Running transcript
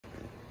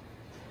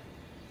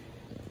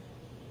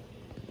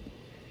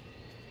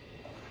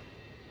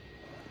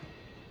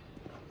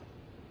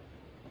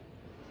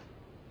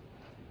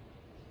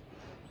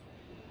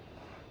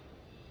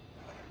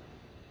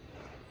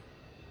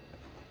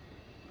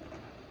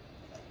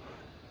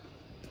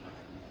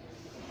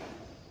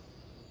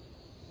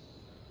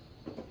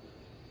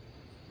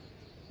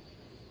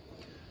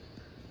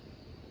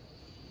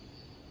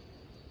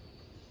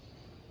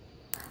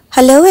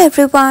Hello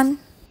everyone.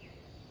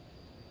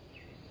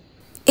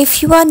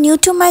 If you are new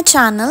to my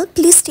channel,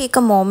 please take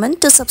a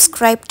moment to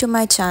subscribe to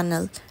my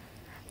channel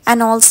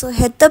and also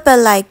hit the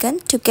bell icon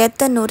to get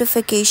the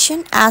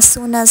notification as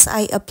soon as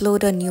I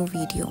upload a new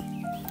video.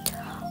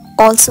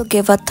 Also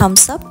give a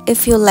thumbs up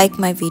if you like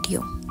my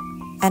video.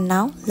 And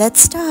now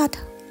let's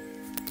start.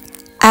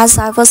 As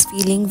I was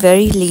feeling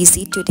very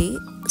lazy today,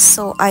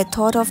 so I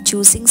thought of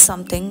choosing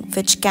something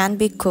which can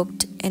be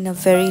cooked in a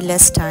very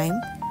less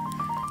time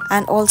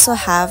and also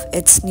have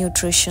its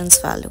nutrition's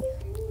value.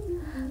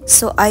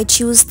 So I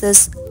choose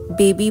this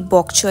baby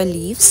bok choy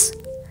leaves,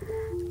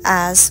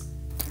 as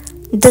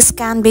this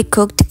can be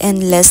cooked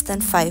in less than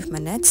 5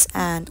 minutes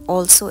and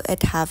also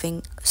it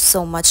having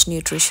so much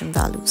nutrition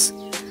values.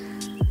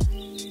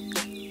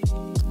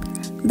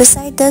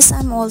 Beside this,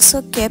 I'm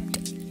also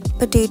kept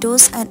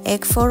potatoes and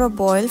egg for a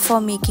boil for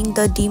making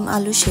the deem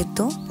aloo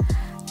shetto.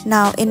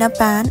 Now in a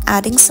pan,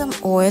 adding some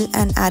oil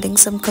and adding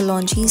some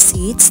kalonji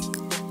seeds,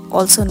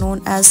 also known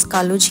as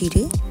kalu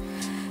jeere.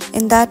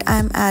 In that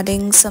I'm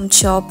adding some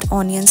chopped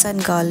onions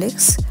and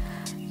garlics.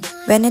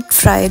 When it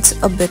fries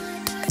a bit,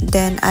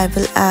 then I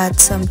will add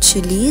some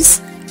chilies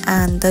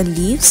and the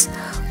leaves.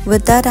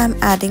 With that I'm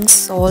adding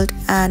salt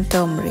and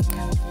turmeric.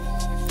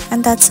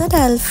 And that's it.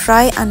 I'll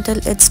fry until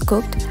it's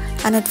cooked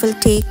and it will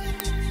take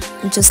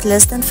just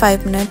less than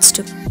 5 minutes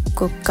to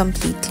cook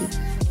completely.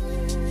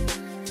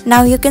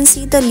 Now you can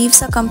see the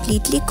leaves are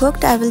completely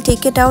cooked. I will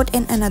take it out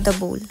in another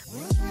bowl.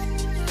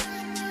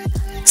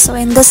 So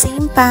in the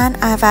same pan,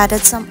 I have added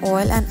some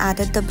oil and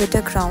added the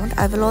bitter ground.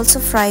 I will also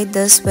fry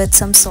this with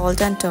some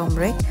salt and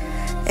turmeric.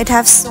 It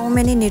has so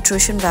many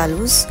nutrition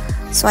values.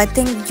 So I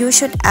think you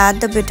should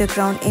add the bitter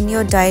ground in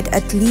your diet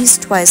at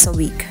least twice a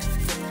week.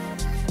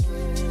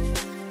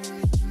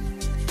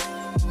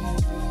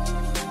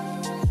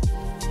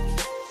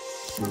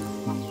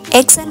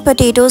 Eggs and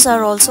potatoes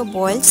are also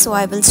boiled, so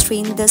I will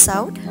strain this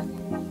out.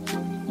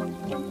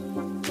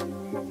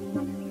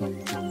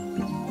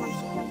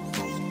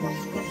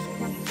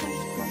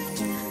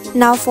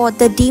 Now for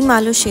the deem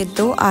aloo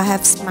shetto, I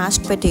have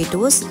smashed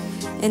potatoes.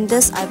 In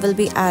this I will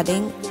be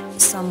adding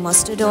some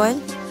mustard oil,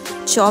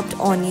 chopped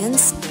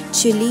onions,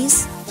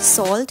 chilies,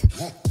 salt,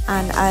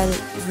 and I'll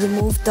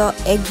remove the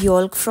egg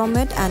yolk from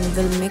it and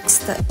will mix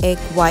the egg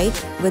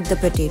white with the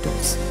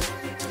potatoes.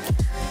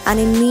 And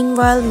in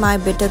meanwhile my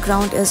bitter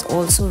ground is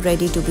also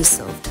ready to be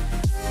served.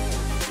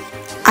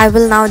 I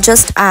will now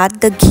just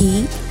add the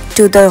ghee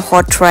to the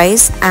hot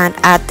rice and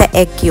add the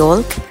egg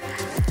yolk.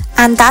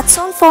 And that's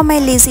all for my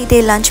lazy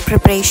day lunch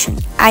preparation.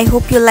 I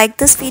hope you like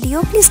this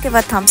video. Please give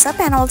a thumbs up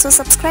and also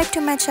subscribe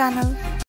to my channel.